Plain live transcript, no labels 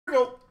we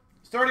go.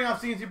 Starting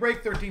off CNC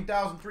break,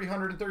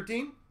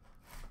 13,313.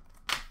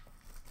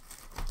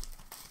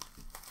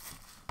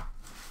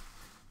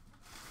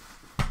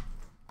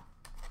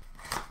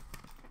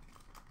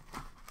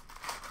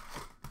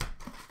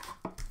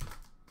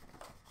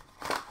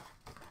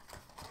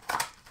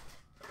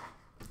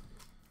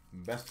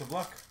 Best of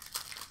luck.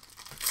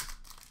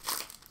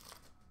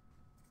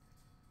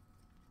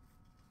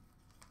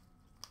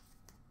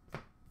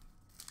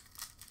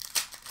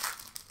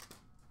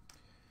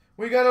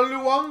 We got a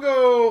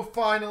Luongo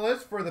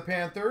finalist for the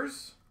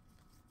Panthers.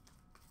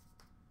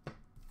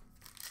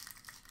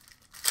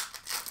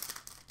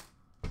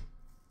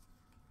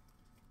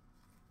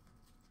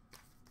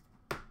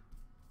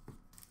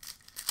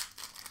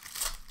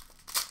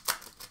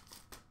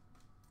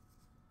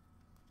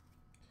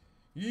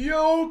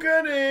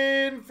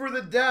 Jokinen for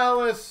the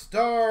Dallas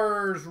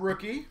Stars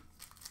rookie.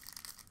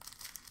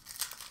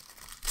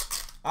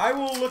 I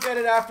will look at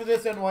it after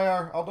this,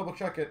 NYR. I'll double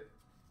check it.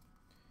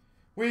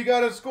 We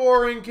got a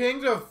Scoring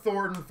Kings of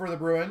Thornton for the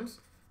Bruins.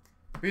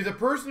 Because the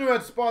person who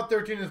had spot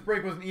 13 in this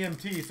break was an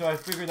EMT, so I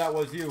figured that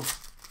was you.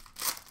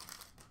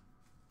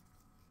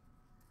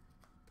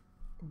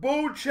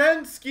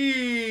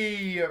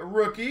 Bochenski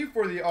rookie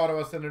for the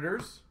Ottawa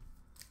Senators.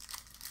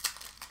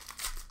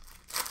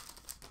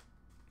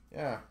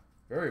 Yeah,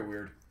 very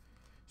weird.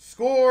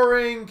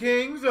 Scoring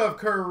Kings of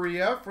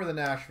Korea for the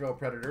Nashville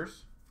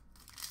Predators.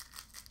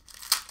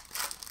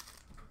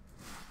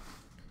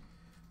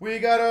 We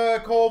got a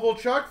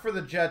Kovalchuk for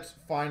the Jets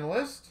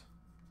finalist.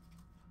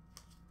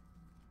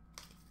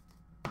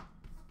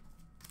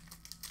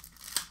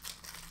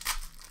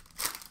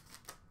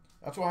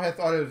 That's why I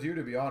thought it was you,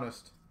 to be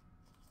honest.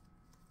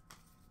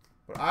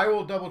 But I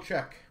will double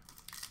check.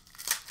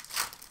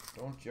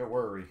 Don't you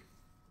worry.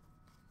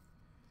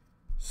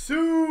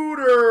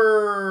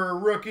 Suter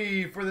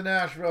rookie for the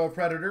Nashville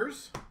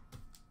Predators.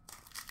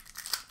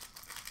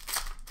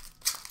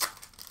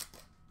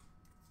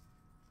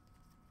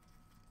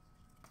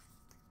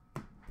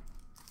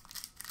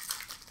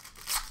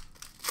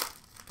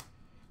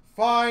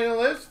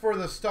 Finalist for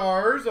the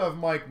Stars of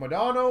Mike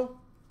Modano.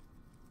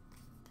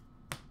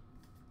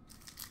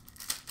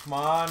 Come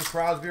on,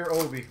 Crosby or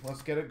Ovi.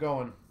 Let's get it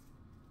going.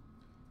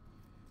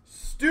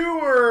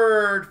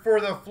 Stewart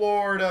for the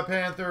Florida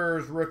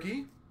Panthers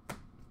rookie.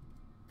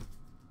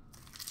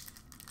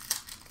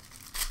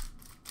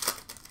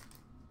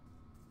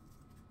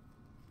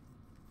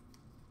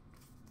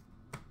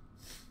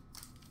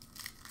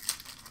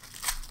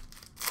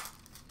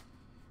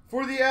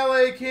 For the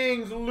LA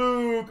Kings,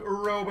 Luc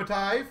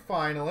Robitaille,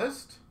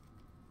 finalist.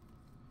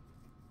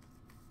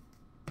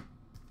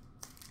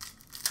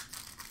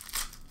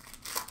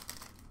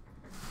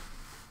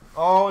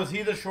 Oh, is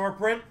he the short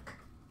print?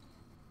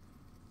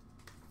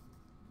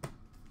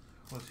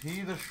 Was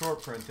he the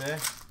short print, eh?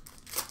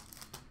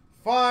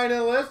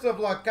 Finalist of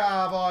Le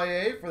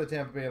Cavalier for the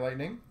Tampa Bay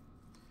Lightning.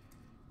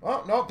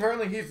 Oh, no,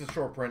 apparently he's the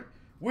short print.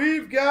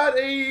 We've got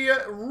a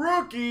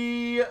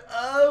rookie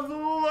of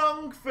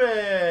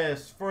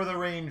Lundqvist for the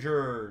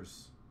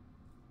Rangers.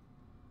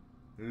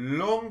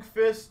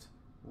 Lundqvist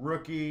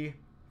rookie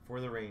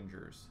for the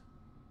Rangers.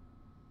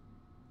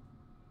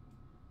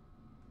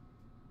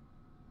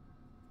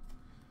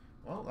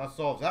 Well, that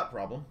solves that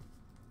problem.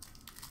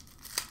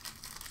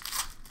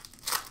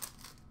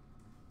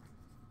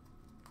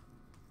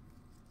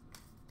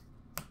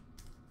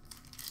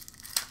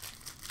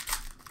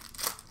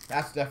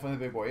 That's definitely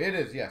the big boy. It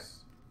is, yes.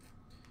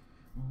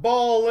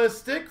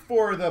 Ballistic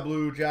for the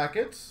Blue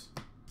Jackets.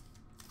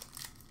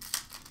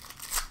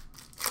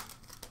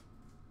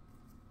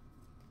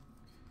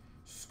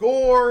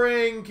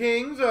 Scoring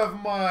Kings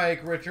of Mike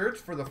Richards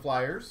for the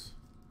Flyers.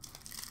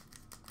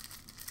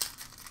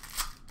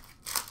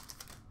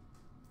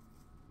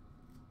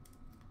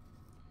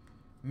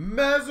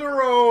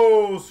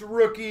 Messeros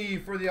rookie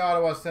for the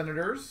Ottawa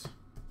Senators.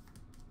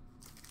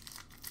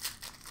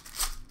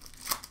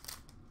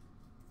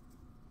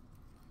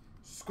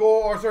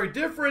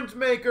 Difference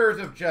makers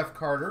of Jeff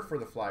Carter for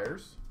the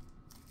Flyers.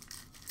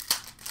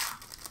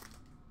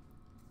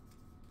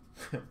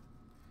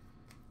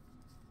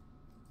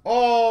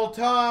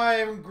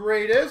 All-time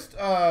greatest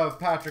of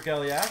Patrick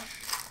Elias.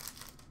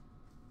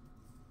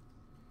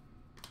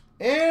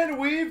 And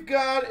we've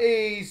got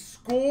a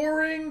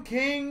Scoring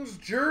Kings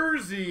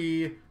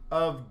jersey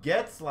of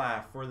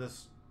Getzlaf for the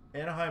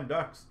Anaheim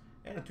Ducks.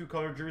 And a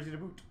two-color jersey to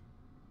boot.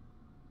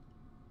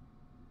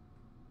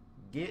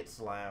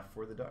 Getzlaf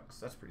for the Ducks.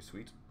 That's pretty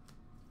sweet.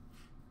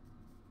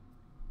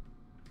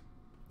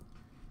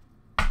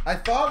 I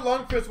thought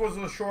Lundqvist was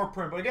a short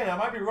print, but again, I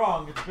might be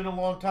wrong. It's been a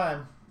long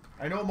time.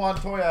 I know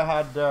Montoya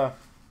had a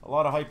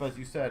lot of hype, as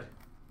you said.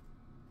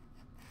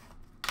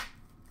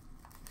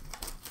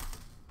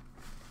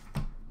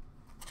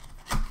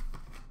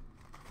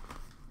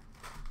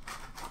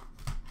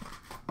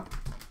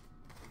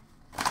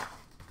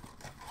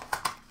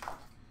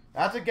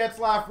 That's a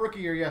Getzlaf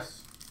rookie year, yes.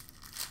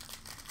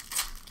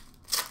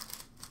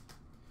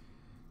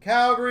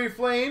 Calgary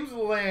Flames,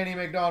 Lanny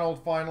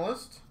McDonald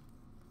finalist.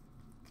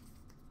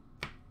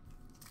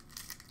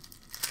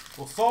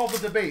 We'll solve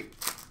the debate.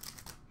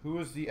 Who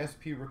was the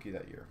SP rookie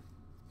that year?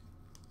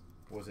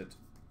 Was it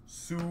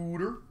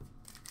Suter?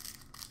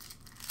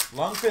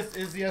 Lundqvist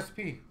is the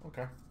SP.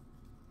 Okay.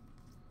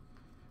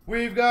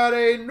 We've got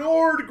a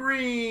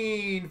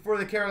Nordgreen for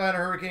the Carolina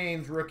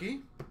Hurricanes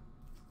rookie.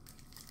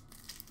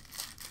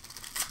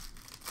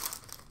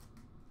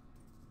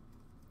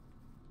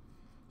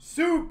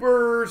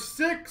 Super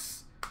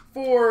 6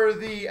 for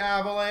the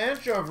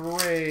Avalanche of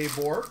Ray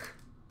Bork.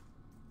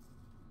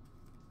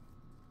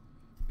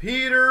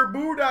 Peter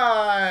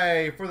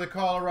Budaj for the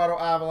Colorado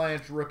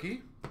Avalanche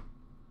rookie.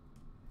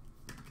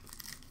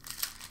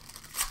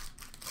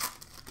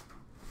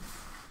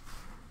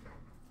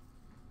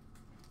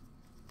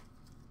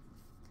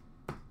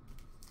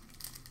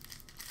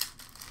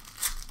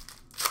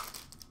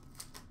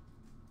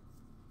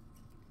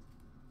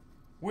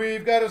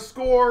 We've got a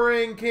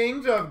Scoring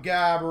Kings of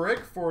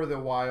Gaborik for the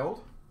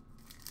Wild.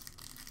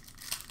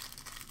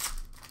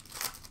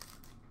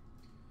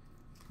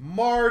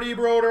 Marty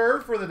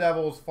Brodeur for the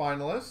Devils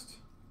finalist.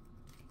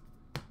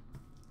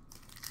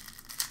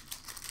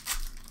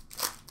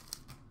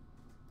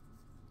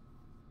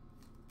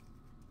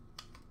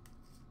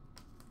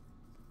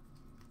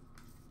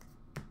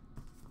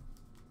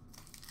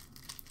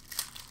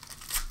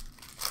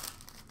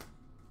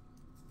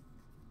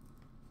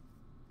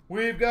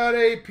 We've got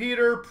a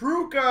Peter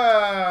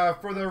Pruka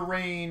for the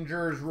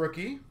Rangers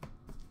rookie.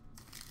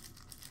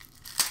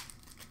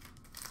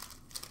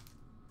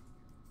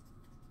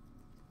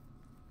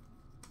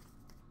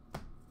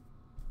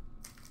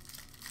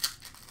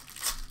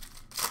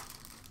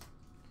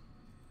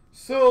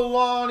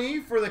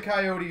 Solani for the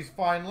Coyotes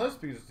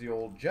finalist because it's the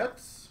old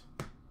Jets.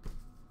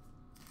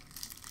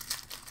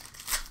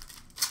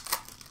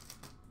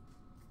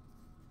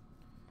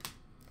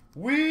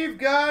 We've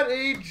got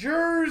a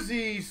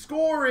jersey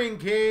Scoring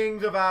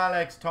Kings of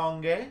Alex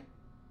Tongue,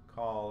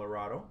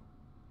 Colorado.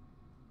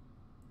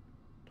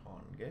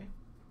 Tongue.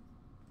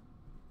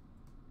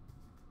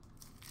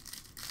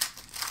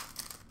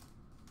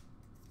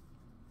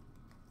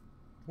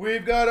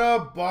 We've got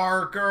a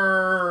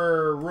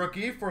Barker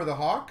rookie for the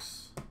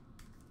Hawks.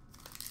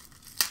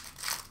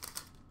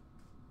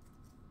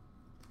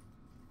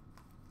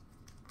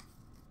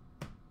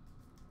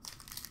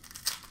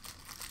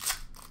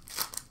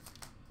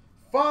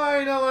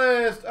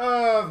 Finalist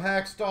of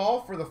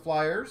Hextall for the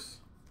Flyers.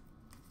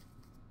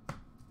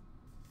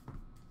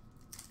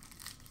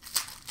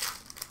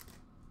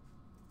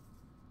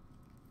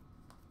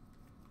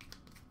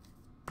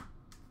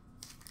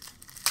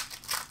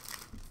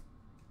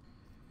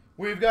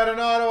 We've got an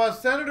Ottawa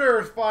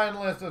Senators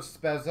finalist of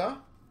Spezza.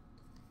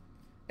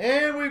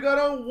 And we've got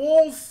a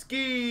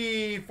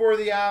Wolski for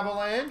the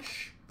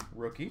Avalanche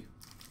rookie.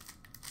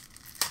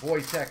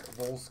 Wojtek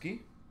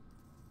Wolski.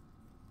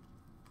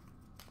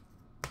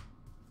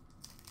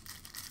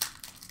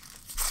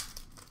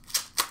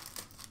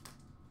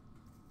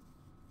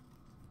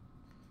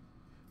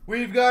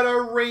 We've got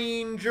a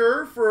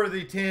Ranger for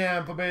the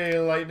Tampa Bay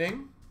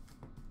Lightning.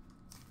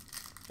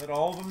 Is that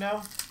all of them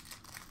now?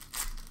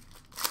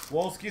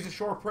 Wolski's a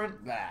short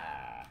print. Blah.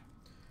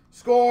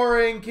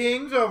 Scoring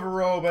Kings of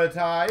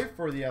Robitaille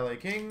for the LA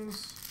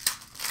Kings.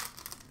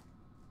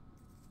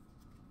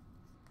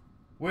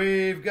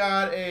 We've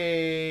got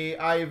a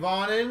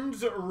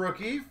Ivanins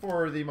rookie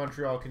for the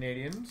Montreal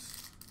Canadiens.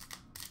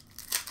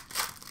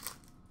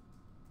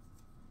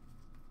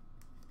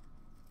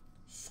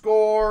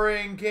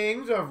 Scoring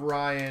Kings of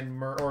Glenn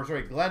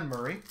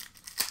Murray,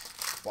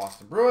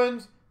 Boston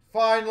Bruins.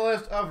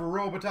 Finalist of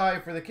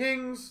Robitaille for the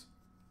Kings.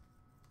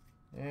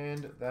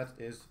 And that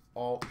is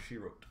all she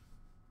wrote.